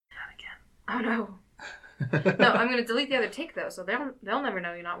Oh, no. No, I'm going to delete the other take, though, so they'll never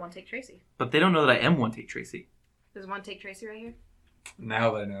know you're not One Take Tracy. But they don't know that I am One Take Tracy. There's One Take Tracy right here?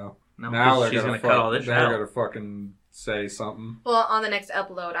 Now they know. No, now she's going to cut all this they're out. They're going to fucking say something. Well, on the next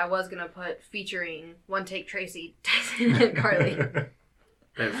upload, I was going to put featuring One Take Tracy, Tyson, and Carly.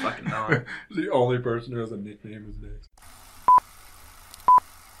 They're fucking not. The only person who has a nickname is Nick.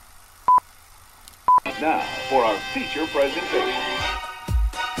 Now for our feature presentation.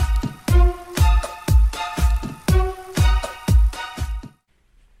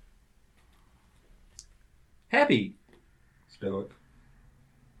 Happy. Stoic.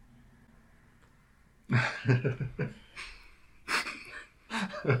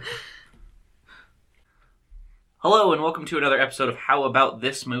 Hello and welcome to another episode of How About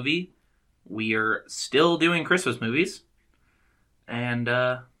This Movie. We are still doing Christmas movies. And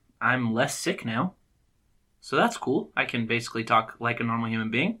I'm less sick now. So that's cool. I can basically talk like a normal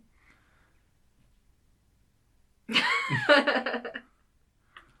human being.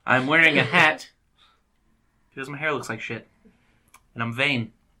 I'm wearing a hat because my hair looks like shit. And I'm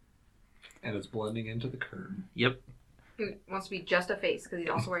vain. And it's blending into the curtain. Yep. He wants to be just a face because he's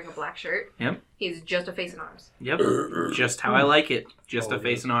also wearing a black shirt. Yep. He's just a face and arms. Yep. Just how I like it. Just a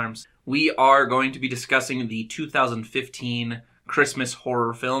face and arms. We are going to be discussing the 2015 Christmas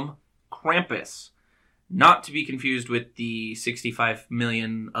horror film, Krampus. Not to be confused with the 65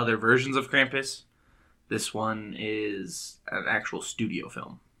 million other versions of Krampus. This one is an actual studio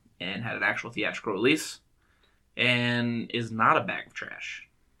film and had an actual theatrical release and is not a bag of trash.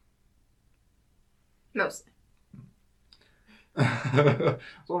 Mostly.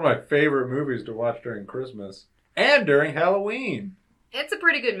 It's one of my favorite movies to watch during Christmas and during Halloween. It's a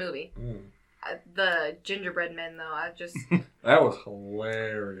pretty good movie. Mm. The gingerbread men, though, I just... That was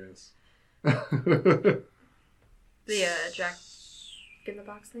hilarious. The Jack in the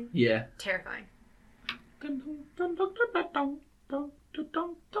Box thing? Yeah. Terrifying.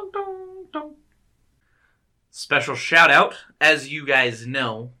 Special shout out. As you guys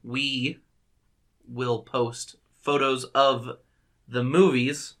know, we will post photos of the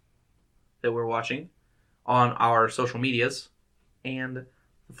movies that we're watching on our social medias. And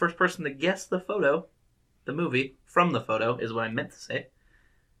the first person to guess the photo, the movie, from the photo, is what I meant to say,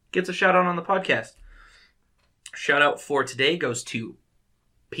 gets a shout out on the podcast. Shout out for today goes to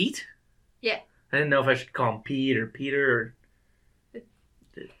Pete. Yeah. I didn't know if I should call him Pete or Peter or...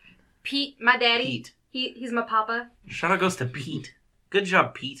 Pete, my daddy. Pete. He's my papa. Shout out goes to Pete. Good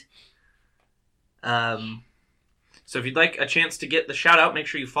job, Pete. So if you'd like a chance to get the shout out, make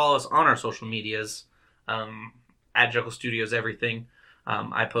sure you follow us on our social medias. At Jekyll Studios, everything.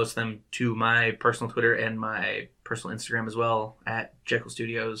 I post them to my personal Twitter and my personal Instagram as well, at Jekyll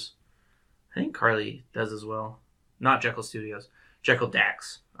Studios. I think Carly does as well. Not Jekyll Studios. Jekyll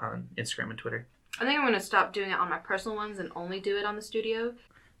Dax on Instagram and Twitter. I think I'm going to stop doing it on my personal ones and only do it on the studio.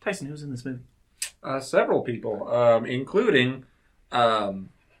 Tyson, who's in this movie? Several people, including MJ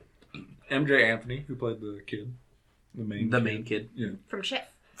Anthony, who played the kid. The main kid. Yeah. From Chef.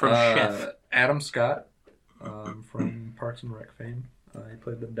 From Chef. Adam Scott, from Parks and Rec fame. He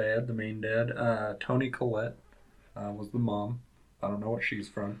played the dad, the main dad. Toni Collette was the mom. I don't know what she's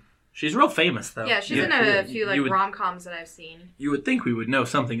from. She's real famous, though. Yeah, she's in a few rom-coms that I've seen. You would think we would know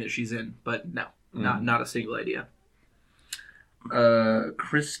something that she's in, but no. Not a single idea.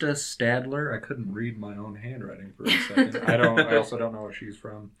 Krista Stadler. I couldn't read my own handwriting for a second. I also don't know where she's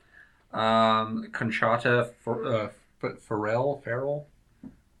from. Conchata Farrell.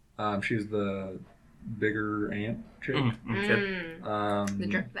 She's the bigger aunt chick. Okay.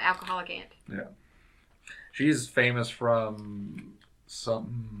 The alcoholic aunt. Yeah. She's famous from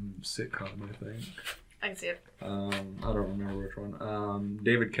some sitcom, I think. I can see it. I don't remember which one.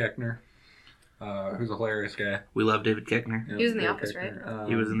 David Koechner. Who's a hilarious guy. We love David Koechner. He was in The Office, right?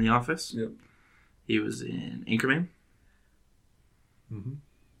 He was in The Office. Yep. He was in Anchorman. Mm-hmm.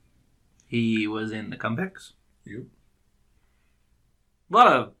 He was in The Comebacks. Yep. A lot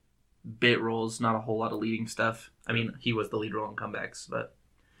of bit roles, not a whole lot of leading stuff. I mean, he was the lead role in Comebacks, but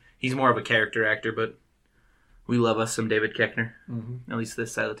he's more of a character actor, but we love us some David Koechner. Mm-hmm. At least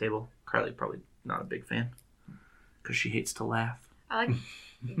this side of the table. Carly probably not a big fan because she hates to laugh. I like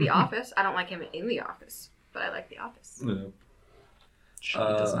The Office. I don't like him in The Office, but I like The Office. Yeah. She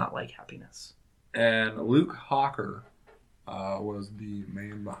does not like happiness. And Luke Hawker was the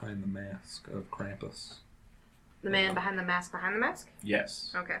man behind the mask of Krampus. The man behind the mask behind the mask?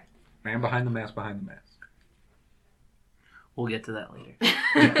 Yes. Okay. Man behind the mask behind the mask. We'll get to that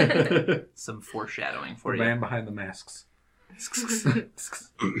later. Some foreshadowing for the you. Man behind the masks.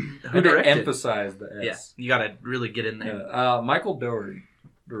 Who directed? Emphasize the S. Yeah, you gotta really get in there. Michael Dougherty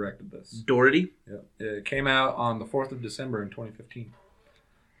directed this. Doherty? Yep. It came out on the 4th of December in 2015.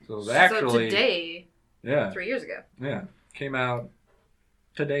 So it was actually... So today, Yeah. 3 years ago. Yeah. Came out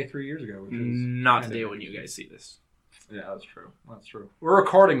today 3 years ago. Which is Not today when you guys see this. Yeah, that's true. That's true. We're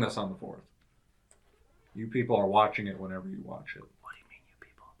recording this on the 4th. You people are watching it whenever you watch it. What do you mean,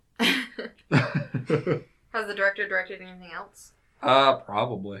 you people? Has the director directed anything else?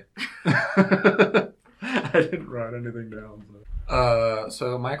 Probably. I didn't write anything down.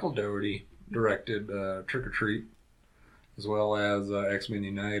 So Michael Dougherty directed Trick or Treat, as well as X-Men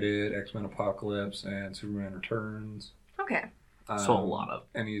United, X-Men Apocalypse, and Superman Returns. Okay. So a lot of,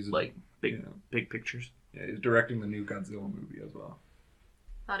 and he's like, big pictures. Yeah, he's directing the new Godzilla movie as well.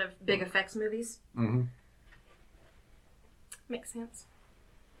 A lot of big effects movies. Mm-hmm. Makes sense.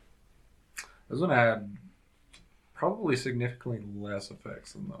 This one had probably significantly less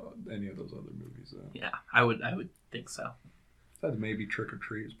effects than any of those other movies, though. Yeah, I would think so. Besides maybe Trick or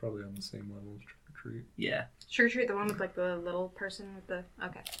Treat is probably on the same level as Trick or Treat. Yeah. Trick or Treat, the one with like the little person with the...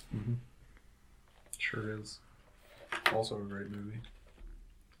 Okay. Mm-hmm. Sure is. Also a great movie.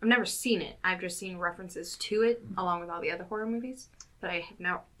 I've never seen it. I've just seen references to it along with all the other horror movies that I have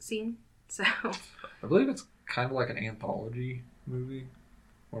not seen. So I believe it's kind of like an anthology movie,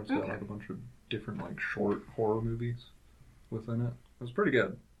 where it's got Okay. like a bunch of different like short horror movies within it. It was pretty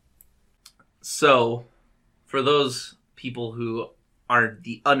good. So, for those people who are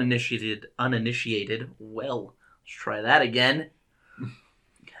the uninitiated, well, let's try that again.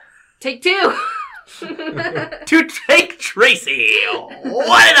 take 2. To take Tracy,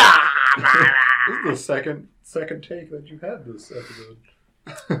 what up? This is the second take that you had this episode.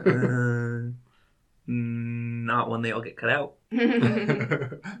 Not when they all get cut out.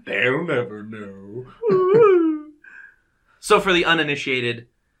 They'll never know. So for the uninitiated,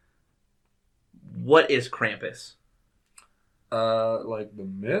 what is Krampus? Like the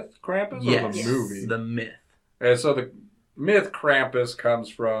myth Krampus or the movie? The myth. And so the myth Krampus comes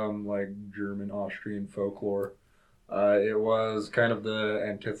from like German Austrian folklore. It was kind of the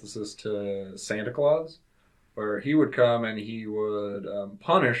antithesis to Santa Claus, where he would come and he would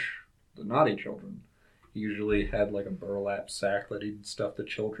punish the naughty children. He usually had like a burlap sack that he'd stuff the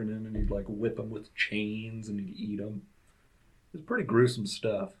children in, and he'd like whip them with chains and he'd eat them. It's pretty gruesome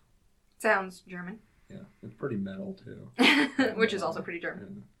stuff. Sounds German. Yeah, it's pretty metal too. Which is also pretty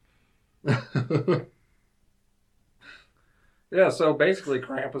German. Yeah. Yeah, so basically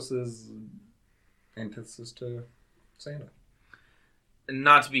Krampus is antithesis to Santa.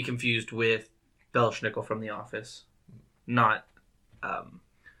 Not to be confused with Belschnickel from The Office. Not...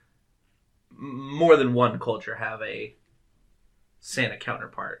 more than one culture have a Santa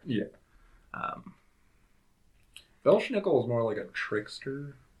counterpart. Yeah. Belschnickel is more like a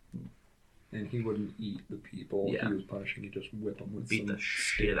trickster, and he wouldn't eat the people Yeah. he was punishing. He'd just whip them with Beat some the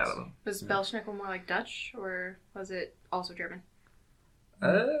shit out of them. Was Belschnickel more like Dutch, or was it also German?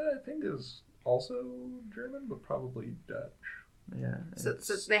 I think it was also German, but probably Dutch. Yeah. So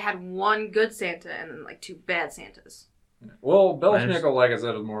they had one good Santa and then like 2 bad Santas. Yeah. Well, Belschnickel, like I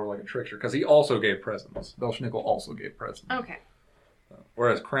said, is more like a trickster, because he also gave presents. Belschnickel also gave presents. Okay.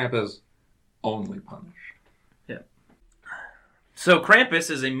 Whereas Krampus only punished. Yeah. So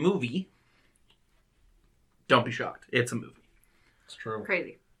Krampus is a movie. Don't be shocked. It's a movie. It's true.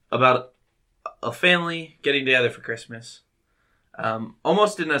 Crazy. About a family getting together for Christmas.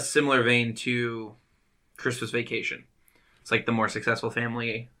 Almost in a similar vein to Christmas Vacation. It's like the more successful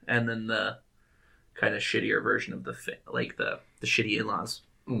family, and then the kind of shittier version of the shitty in-laws.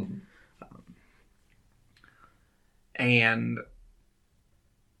 Mm-hmm. And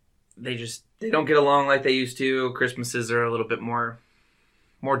they don't get along like they used to. Christmases are a little bit more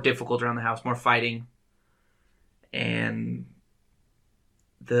difficult around the house, more fighting. And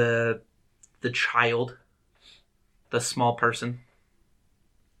the child, the small person,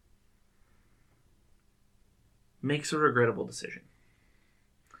 makes a regrettable decision.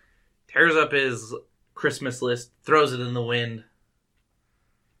 Tears up his Christmas list, throws it in the wind.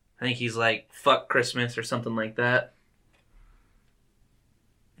 I think he's like, fuck Christmas or something like that.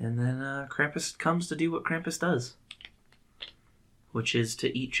 And then Krampus comes to do what Krampus does, which is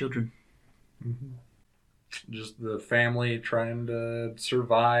to eat children. Mm-hmm. Just the family trying to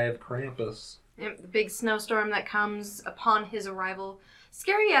survive Krampus. Yep, the big snowstorm that comes upon his arrival.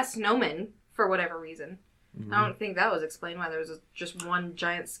 Scary-ass snowman, for whatever reason. Mm-hmm. I don't think that was explained why there was just one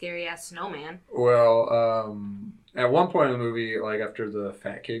giant scary-ass snowman. Well, at one point in the movie, like after the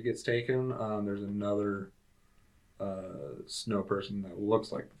fat kid gets taken, there's another snow person that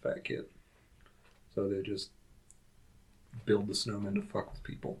looks like the fat kid. So they just build the snowman to fuck with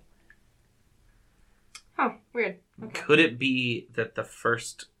people. Oh, weird. Okay. Could it be that the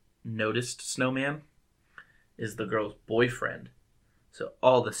first noticed snowman is the girl's boyfriend? So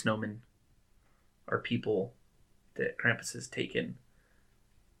all the snowmen are people that Krampus has taken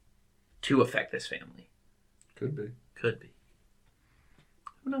to affect this family. Could be. Could be.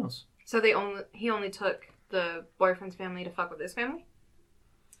 Who knows? So he only took the boyfriend's family to fuck with his family?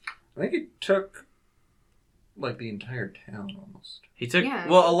 I think he took like the entire town almost. He took Yeah.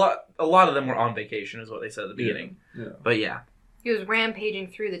 well a lot of them were on vacation is what they said at the beginning. Yeah. But yeah. He was rampaging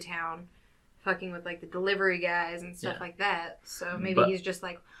through the town, fucking with like the delivery guys and stuff Yeah. like that. So maybe But- he's just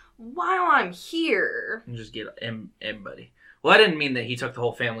like, while I'm here. And just get everybody. Well, I didn't mean that he took the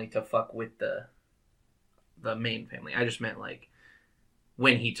whole family to fuck with the main family. I just meant like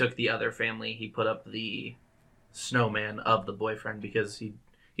when he took the other family, he put up the snowman of the boyfriend because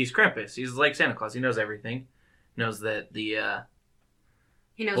he's Krampus. He's like Santa Claus. He knows everything. Knows that the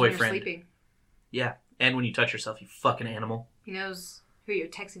He knows when boyfriend. you're sleeping. Yeah, and when you touch yourself, you fucking animal. He knows who you're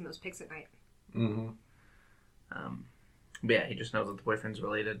texting those pics at night. Mm-hmm. But yeah, he just knows that the boyfriend's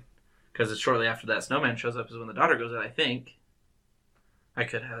related. Because it's shortly after that snowman shows up is when the daughter goes out, I think. I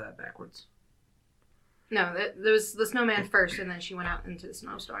could have that backwards. No, there was the snowman first, and then she went out into the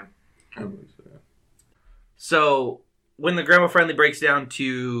snowstorm. I believe so, yeah. So, when the grandma finally breaks down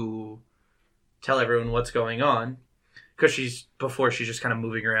to tell everyone what's going on, because she's just kind of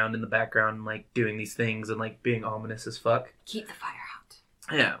moving around in the background and, like, doing these things and, like, being ominous as fuck. Keep the fire hot.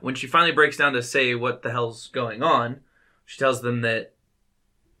 Yeah, when she finally breaks down to say what the hell's going on, she tells them that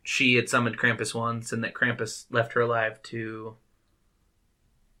she had summoned Krampus once and that Krampus left her alive to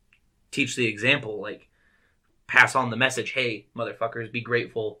teach the example, like, pass on the message, hey, motherfuckers, be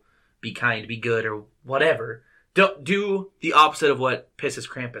grateful, be kind, be good, or whatever. Don't do the opposite of what pisses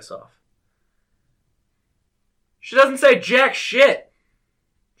Krampus off. She doesn't say jack shit.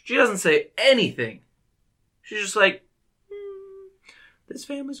 She doesn't say anything. She's just like, this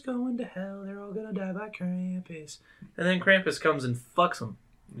family's going to hell. They're all gonna die by Krampus. And then Krampus comes and fucks them.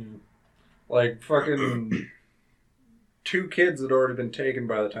 Yeah. Like fucking 2 kids had already been taken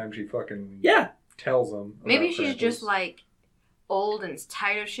by the time she fucking tells them. Maybe about she's Krampus. just like old and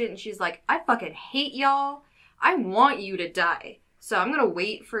tired of shit, and she's like, I fucking hate y'all. I want you to die. So I'm gonna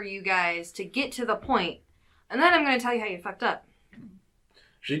wait for you guys to get to the point, and then I'm gonna tell you how you fucked up.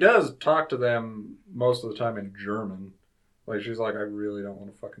 She does talk to them most of the time in German. Like, she's like, I really don't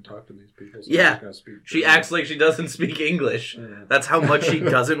want to fucking talk to these people. So I'm Yeah. just gonna speak She German. acts like she doesn't speak English. Yeah. That's how much she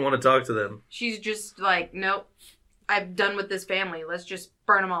doesn't want to talk to them. She's just like, nope, I'm done with this family. Let's just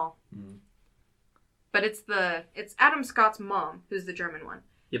burn them all. Mm. But it's Adam Scott's mom who's the German one,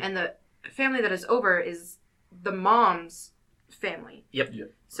 Yep. and the family that is over is the mom's family. Yep.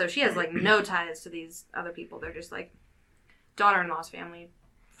 So she has like no ties to these other people. They're just like daughter-in-law's family.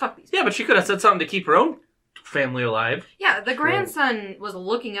 Fuck these. Yeah, but she could have said something to keep her own family alive. Yeah, the grandson was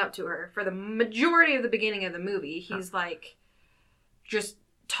looking up to her for the majority of the beginning of the movie. He's like just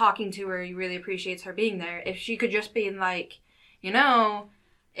talking to her. He really appreciates her being there. If she could just be like, you know,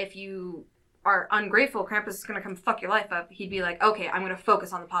 if you are ungrateful, Krampus is going to come fuck your life up. He'd be like, okay, I'm going to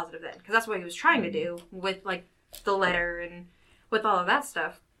focus on the positive then. Because that's what he was trying to do with like the letter and with all of that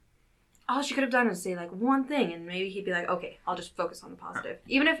stuff. All she could have done is say like one thing, and maybe he'd be like, okay, I'll just focus on the positive.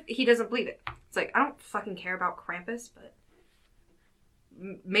 Even if he doesn't believe it. It's like, I don't fucking care about Krampus, but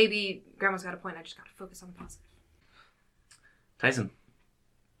maybe Grandma's got a point. I just got to focus on the positive. Tyson,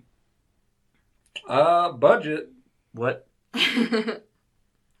 Budget what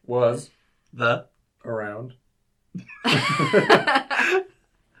was the around. what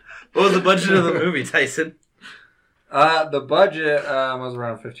was the budget of the movie, Tyson? The budget was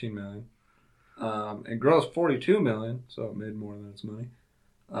around $15 million. It grossed $42 million, so it made more than its money.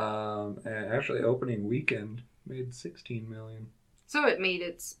 And actually, opening weekend made $16 million. So it made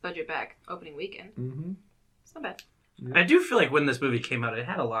its budget back opening weekend. Mm-hmm. It's not bad. I do feel like when this movie came out, it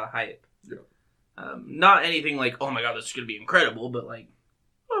had a lot of hype. Yeah. Not anything like, oh my god, this is going to be incredible, but like,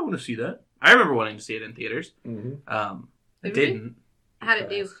 oh, I want to see that. I remember wanting to see it in theaters. Mm-hmm. I Did didn't. How'd it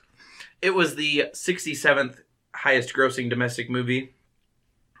do? It was the 67th highest grossing domestic movie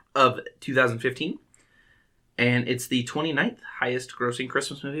of 2015. And it's the 29th highest grossing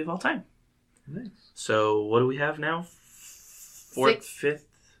Christmas movie of all time. Nice. So what do we have now? Fourth, fifth,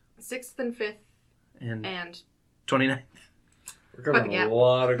 6th and 5th and and 29th. We're covering Yeah. a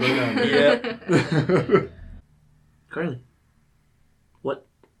lot of ground. Yeah. Carly, what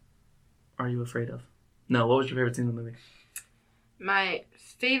are you afraid of? No, what was your favorite scene in the movie? My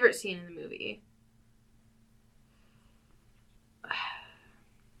favorite scene in the movie.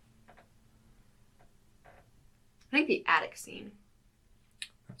 I think the attic scene.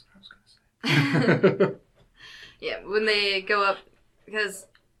 That's what I was going to say. Yeah, when they go up, because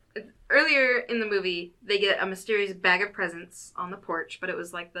earlier in the movie, they get a mysterious bag of presents on the porch, but it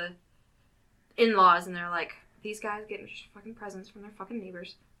was like the in-laws, and they're like, these guys getting just fucking presents from their fucking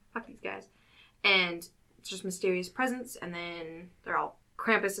neighbors. Fuck these guys. And it's just mysterious presents, and then they're all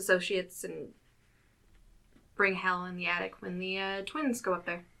Krampus associates and bring hell in the attic when the twins go up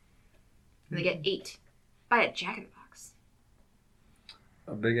there. And they get ate by a jack-in-the-box.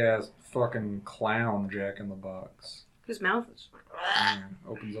 A big-ass fucking clown jack-in-the-box. Whose mouth is...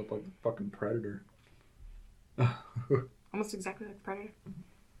 Opens up like the fucking Predator. almost exactly like the Predator.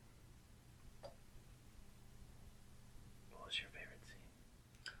 What was your favorite scene?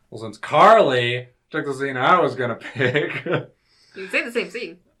 Well, since Carly took the scene I was gonna pick... You can say the same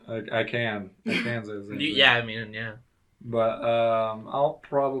scene. I can say the same thing. Yeah, I mean, yeah. But I'll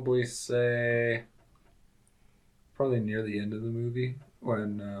probably say probably near the end of the movie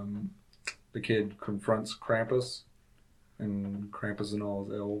when the kid confronts Krampus and Krampus and all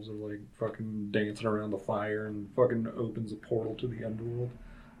his elves are like fucking dancing around the fire and fucking opens a portal to the underworld.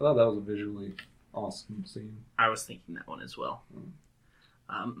 I thought that was a visually awesome scene. I was thinking that one as well.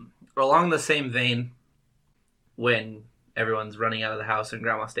 Along the same vein, when everyone's running out of the house and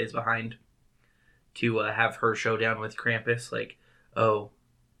Grandma stays behind to have her showdown with Krampus, like, oh,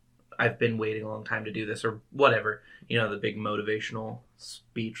 I've been waiting a long time to do this, or whatever. You know, the big motivational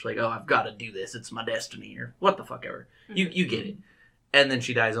speech, like, oh, I've got to do this, it's my destiny, or what the fuck ever. You get it. And then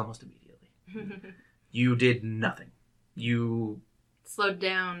she dies almost immediately. You did nothing. You... Slowed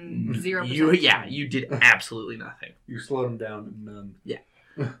down 0%. You did absolutely nothing. You slowed him down to none. Yeah.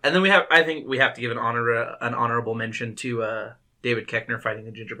 And then I think we have to give an honorable mention to David Koechner fighting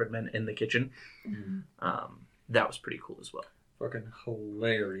the gingerbread men in the kitchen. Mm-hmm. That was pretty cool as well. Fucking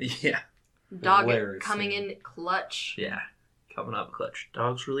hilarious. Yeah. Dog Hilarious coming scene. in clutch. Yeah. Coming up clutch.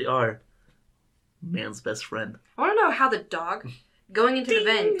 Dogs really are man's best friend. I want to know how the dog, going into the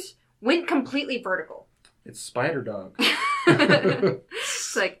vent, went completely vertical. It's Spider Dog.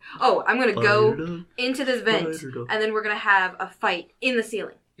 It's like, oh, I'm going to go into this vent, and then we're going to have a fight in the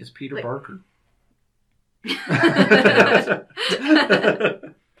ceiling. It's Peter Like- Parker.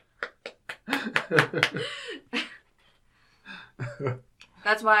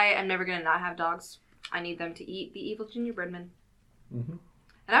 That's why I'm never going to not have dogs. I need them to eat the evil gingerbread men. Mm-hmm.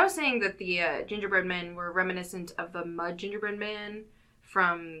 And I was saying that the gingerbread men were reminiscent of the mud gingerbread man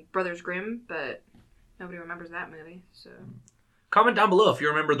from Brothers Grimm, but nobody remembers that movie, so... Comment down below if you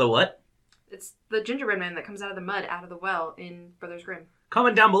remember the what? It's the gingerbread man that comes out of the mud, out of the well in Brothers Grimm.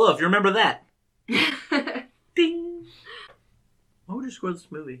 Comment down below if you remember that. Ding! What would you score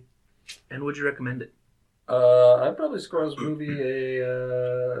this movie? And would you recommend it? I'd probably score this movie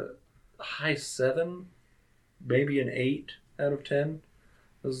a high 7, maybe an 8 out of 10.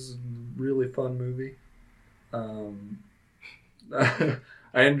 This is a really fun movie.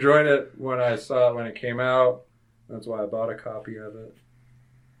 I enjoyed it when I saw it when it came out. That's why I bought a copy of it.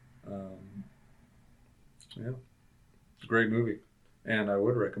 Yeah, it's a great movie, and I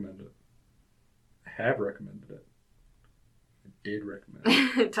would recommend it. I have recommended it. I did recommend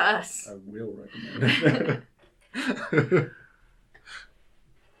it. To us. I will recommend it.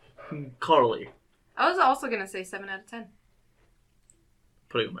 Carly. I was also going to say 7 out of 10.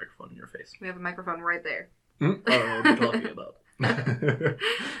 Putting a microphone in your face. We have a microphone right there. I don't know what you're talking about.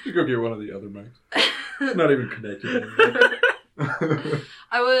 You go get one of the other mics. It's not even connected anymore.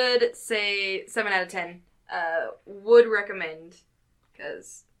 I would say 7 out of 10. Would recommend,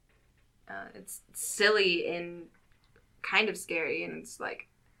 because it's silly and kind of scary, and it's like,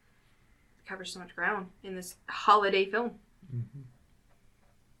 it covers so much ground in this holiday film. Mm-hmm.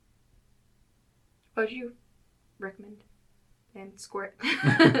 What would you recommend and score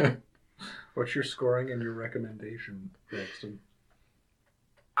it? What's your scoring and your recommendation, Braxton?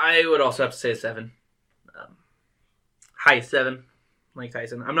 I would also have to say a 7. High 7, like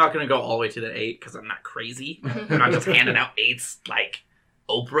Tyson. I'm not going to go all the way to the 8 because I'm not crazy. I'm not just handing out 8s like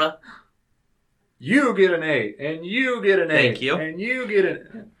Oprah. You get an 8, and you get an 8. Thank you. And you get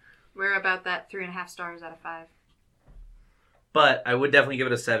an... We're about that 3.5 stars out of 5. But I would definitely give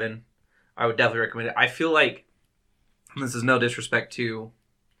it a 7. I would definitely recommend it. I feel like, this is no disrespect to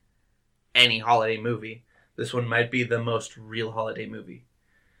any holiday movie, this one might be the most real holiday movie.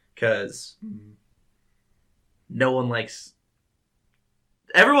 Because no one likes...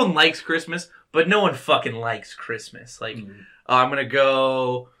 Everyone likes Christmas, but no one fucking likes Christmas. Like, oh, I'm going to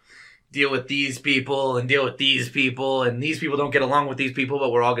go deal with these people and deal with these people, and these people don't get along with these people,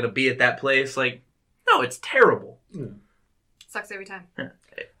 but we're all going to be at that place. Like, no, it's terrible. Sucks every time.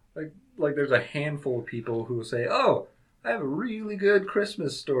 Like there's a handful of people who will say, oh, I have a really good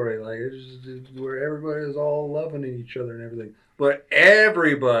Christmas story. Like, it's where everybody is all loving each other and everything. But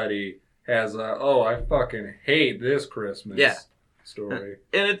everybody has a, oh, I fucking hate this Christmas story.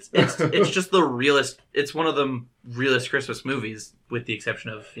 And it's just the realest. It's one of the realest Christmas movies, with the exception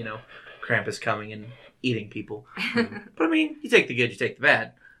of, you know, Krampus coming and eating people. But I mean, you take the good, you take the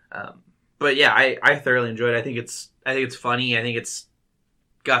bad. But yeah, I thoroughly enjoyed it. I think it's funny. I think it's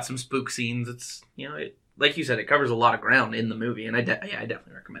got some spook scenes. It's, you know, like you said, it covers a lot of ground in the movie, and I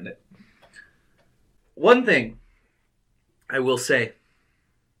definitely recommend it. One thing I will say,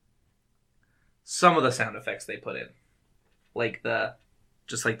 some of the sound effects they put in, like the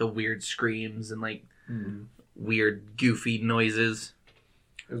weird screams and like weird goofy noises.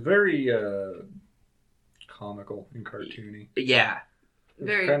 It's very comical and cartoony. Yeah.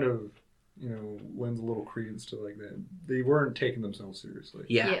 It kind of, you know, lends a little credence to like that. They weren't taking themselves seriously.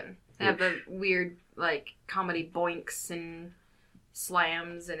 Yeah. They have the weird like comedy boinks and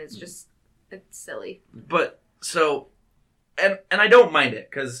slams, and it's silly. But so, and I don't mind it,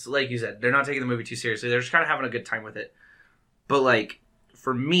 because like you said, they're not taking the movie too seriously. They're just kind of having a good time with it. But like,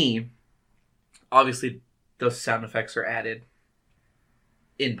 for me, obviously those sound effects are added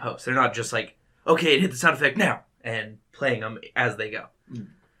in post. They're not just like, okay, hit the sound effect now, and playing them as they go.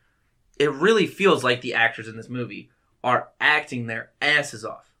 It really feels like the actors in this movie are acting their asses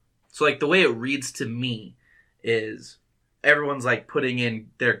off. So like, the way it reads to me is everyone's like putting in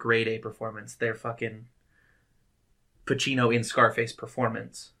their grade A performance, their fucking Pacino in Scarface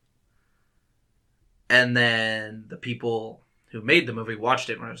performance. And then the people who made the movie watched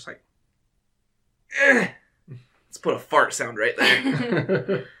it and were just like, let's put a fart sound right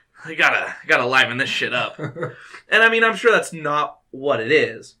there. I gotta liven this shit up. And I mean, I'm sure that's not what it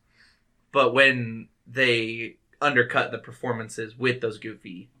is. But when they undercut the performances with those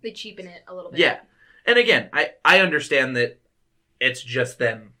goofy... They cheapen it a little bit. Yeah. And again, I understand that it's just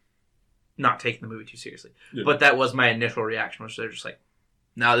them not taking the movie too seriously. Yeah. But that was my initial reaction, which they're just like,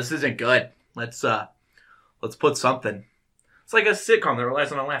 no, this isn't good. Let's put something. It's like a sitcom that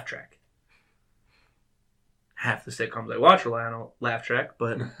relies on a laugh track. Half the sitcoms I watch rely on a laugh track,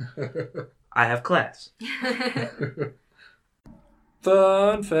 but I have class.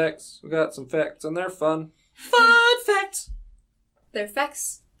 Fun facts. We got some facts and they're fun. Fun facts! They're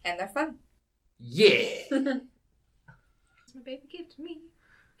facts and they're fun. Yeah! That's my baby gave to me.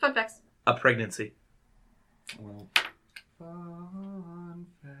 Fun facts. A pregnancy. Well, fun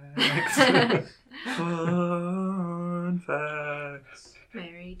facts. Fun facts.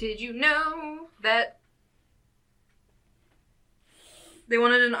 Mary, did you know that they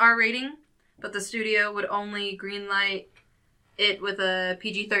wanted an R rating, but the studio would only greenlight it with a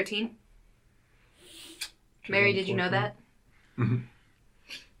PG-13? Mary, did you know that? Mm-hmm.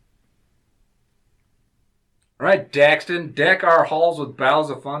 All right, Daxton, deck our halls with boughs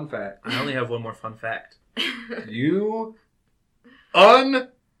of fun facts. I only have one more fun fact. You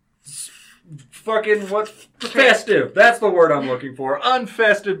fucking what? Festive. That's the word I'm looking for.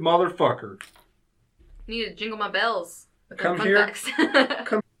 Unfested motherfucker. Need to jingle my bells. Come fun here. Facts.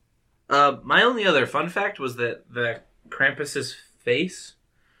 Come. My only other fun fact was that the Krampus's face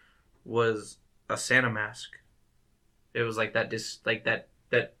was a Santa mask. It was like that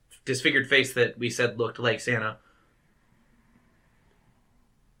disfigured face that we said looked like Santa.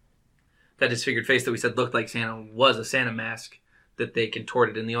 That disfigured face that we said looked like Santa was a Santa mask that they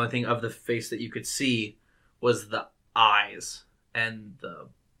contorted, and the only thing of the face that you could see was the eyes and the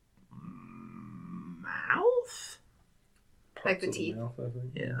mouth? Like the teeth. Mouth, I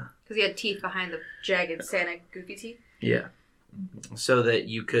think. Yeah. Because he had teeth behind the jagged Santa goofy teeth. Yeah. So that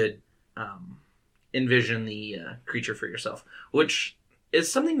you could envision the creature for yourself, which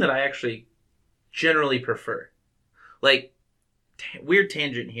is something that I actually generally prefer. Like, weird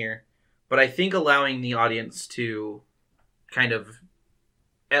tangent here, but I think allowing the audience to kind of,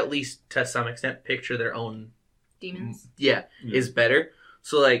 at least to some extent, picture their own demons. Yeah, is better.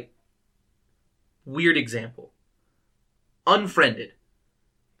 So, like, weird example. Unfriended,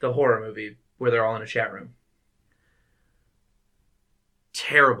 the horror movie where they're all in a chat room.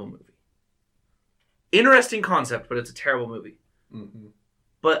 Terrible movie. Interesting concept, but it's a terrible movie. Mm-hmm.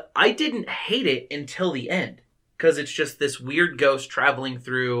 But I didn't hate it until the end, because it's just this weird ghost traveling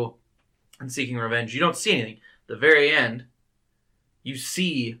through and seeking revenge. You don't see anything. The very end, you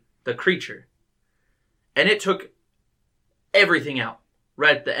see the creature. And it took everything out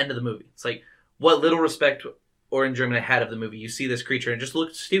right at the end of the movie. It's like, what little respect or enjoyment I had of the movie. You see this creature and it just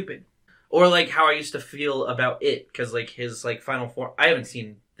looked stupid. Or like how I used to feel about It, because like his like final form, I haven't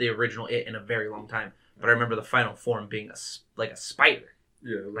seen the original It in a very long time, but I remember the final form being like a spider.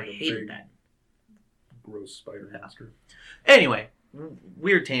 Yeah, like I hated that. gross spider monster. Anyway,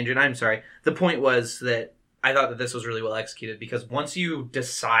 weird tangent. I'm sorry. The point was that I thought that this was really well executed because once you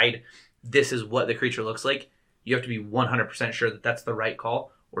decide this is what the creature looks like, you have to be 100% sure that that's the right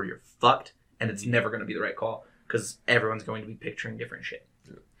call or you're fucked and it's never going to be the right call because everyone's going to be picturing different shit.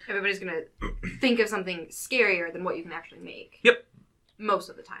 Everybody's going to think of something scarier than what you can actually make. Yep. Most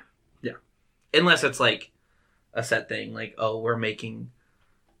of the time. Yeah. Unless it's like a set thing, like, oh, we're making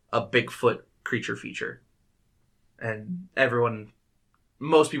a Bigfoot creature feature. And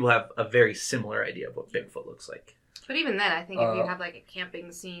most people have a very similar idea of what Bigfoot looks like. But even then, I think if you have like a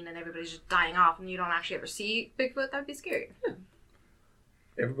camping scene and everybody's just dying off and you don't actually ever see Bigfoot, that'd be scary. Yeah.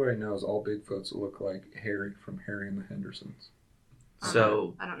 Everybody knows all Bigfoots look like Harry from Harry and the Hendersons.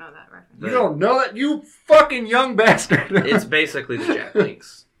 So I don't know that reference. You don't know that, you fucking young bastard. It's basically the Jack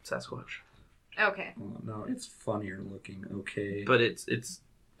Link's Sasquatch. Okay. Well, no, it's funnier looking, okay? But it's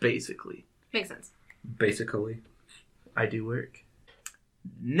basically. Makes sense. Basically. I do work.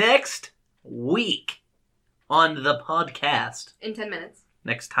 Next week on the podcast. In 10 minutes.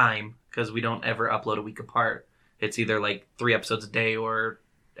 Next time, because we don't ever upload a week apart. It's either like 3 episodes a day or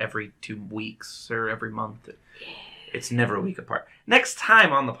every 2 weeks or every month. It's never a week apart. Next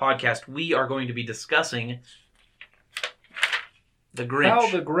time on the podcast, we are going to be discussing The Grinch.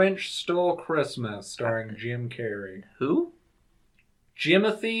 How the Grinch Stole Christmas, starring Jim Carrey. Who?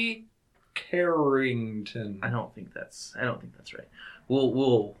 Jimothy Carrington. I don't think that's right.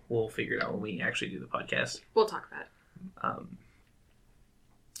 We'll figure it out when we actually do the podcast. We'll talk about it.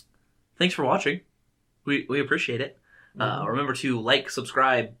 Thanks for watching. We appreciate it. Remember to like,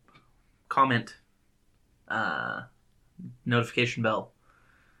 subscribe, comment, notification bell,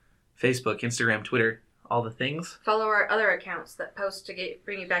 Facebook, Instagram, Twitter, all the things. Follow our other accounts that post to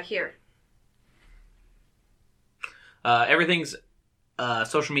bring you back here. Everything's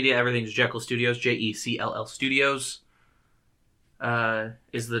social media. Everything's Jekyll Studios. JECLL Studios.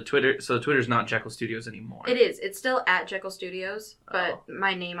 Is the Twitter? So Twitter's not Jekyll Studios anymore. It is. It's still at Jekyll Studios, but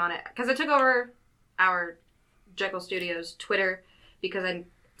my name on it because I took over our Jekyll Studios Twitter because I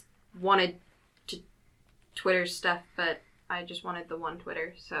wanted to Twitter stuff, but I just wanted the one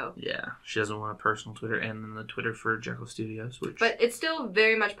Twitter. So yeah, she doesn't want a personal Twitter, and then the Twitter for Jekyll Studios, but it's still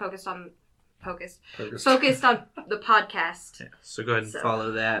very much focused on the podcast. Yeah, so go ahead and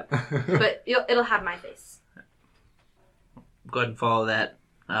follow that. But it'll have my face. Go ahead and follow that.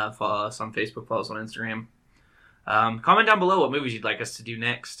 Follow us on Facebook. Follow us on Instagram. Comment down below what movies you'd like us to do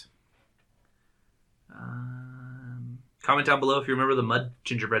next. Comment down below if you remember the Mud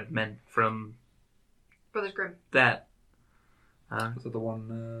Gingerbread Men from Brothers Grimm. That. Is that the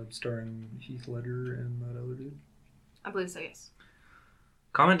one starring Heath Ledger and that other dude? I believe so, yes.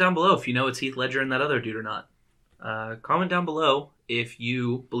 Comment down below if you know it's Heath Ledger and that other dude or not. Comment down below if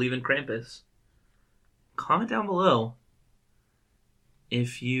you believe in Krampus. Comment down below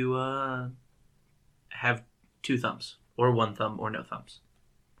if you have 2 thumbs or 1 thumb or no thumbs.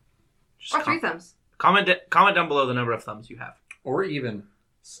 Just or 3 thumbs. Comment down below the number of thumbs you have. Or even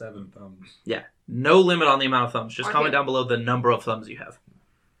 7 thumbs. Yeah. No limit on the amount of thumbs. Just Or comment 2. down below the number of thumbs you have.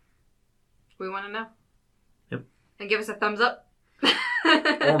 We want to know. Yep. And give us a thumbs up.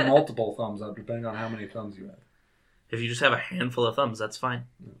 Or multiple thumbs up, depending on how many thumbs you have. If you just have a handful of thumbs, that's fine.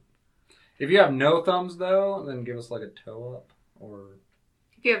 If you have no thumbs, though, then give us like a toe up. Or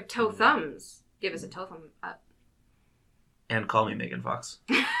if you have toe thumbs, give us a toe thumb up. And call me Megan Fox.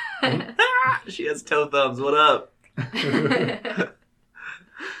 She has toe thumbs. What up?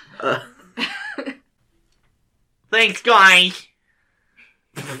 Thanks, guys.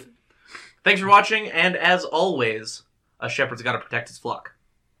 Thanks for watching, and as always, a shepherd's got to protect his flock.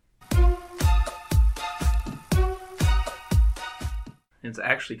 It's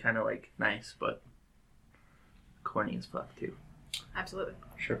actually kind of like nice, but corny as fuck too. Absolutely.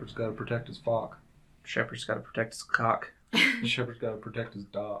 Shepherd's got to protect his flock. Shepherd's got to protect his cock. Shepherd's got to protect his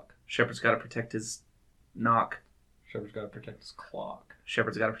dock. Shepherd's got to protect his knock. Shepherd's got to protect his clock.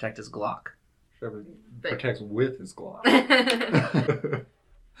 Shepherd's got to protect his Glock. Shepherd protects with his Glock.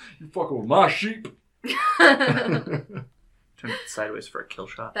 You fucking with my sheep. Turn it sideways for a kill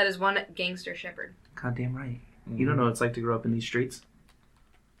shot. That is one gangster shepherd. Goddamn right. You don't know what it's like to grow up in these streets.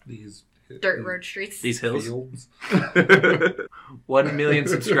 These dirt road streets. These hills. Fields. 1 million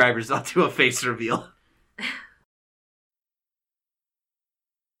subscribers. I'll do a face reveal.